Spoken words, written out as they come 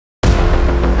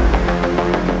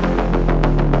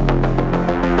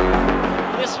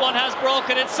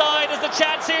looking inside. There's a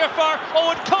chance here for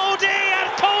Eoin Cody, and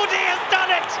Cody has done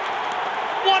it!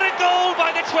 What a goal by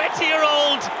the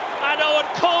 20-year-old! And Eoin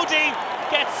Cody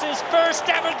gets his first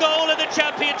ever goal in the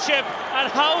championship, and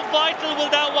how vital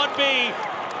will that one be?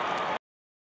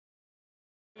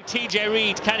 TJ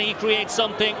Reid, can he create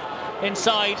something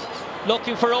inside?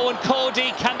 Looking for Eoin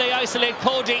Cody, can they isolate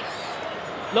Cody?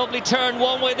 Lovely turn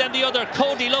one way then the other.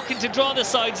 Cody looking to draw the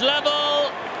sides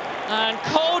level, and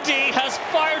Cody has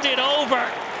fired it over,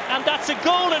 and that's a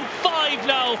goal and 5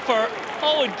 now for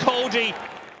Eoin Cody.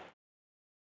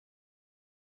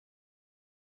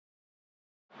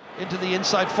 Into the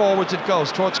inside forwards it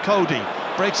goes, towards Cody,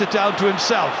 breaks it down to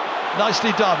himself,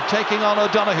 nicely done, taking on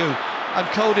O'Donoghue, and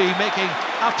Cody making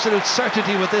absolute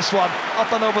certainty with this one,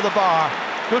 up and over the bar.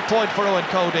 Good point for Eoin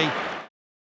Cody.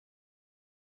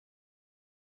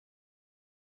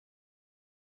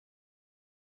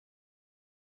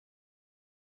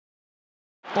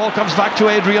 Ball comes back to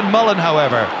Adrian Mullen,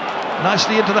 however.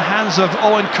 Nicely into the hands of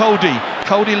Eoin Cody.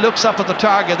 Cody looks up at the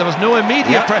target. There was no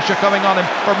immediate pressure coming on him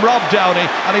from Rob Downey,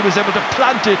 and he was able to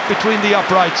plant it between the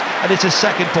uprights, and it's his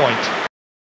second point.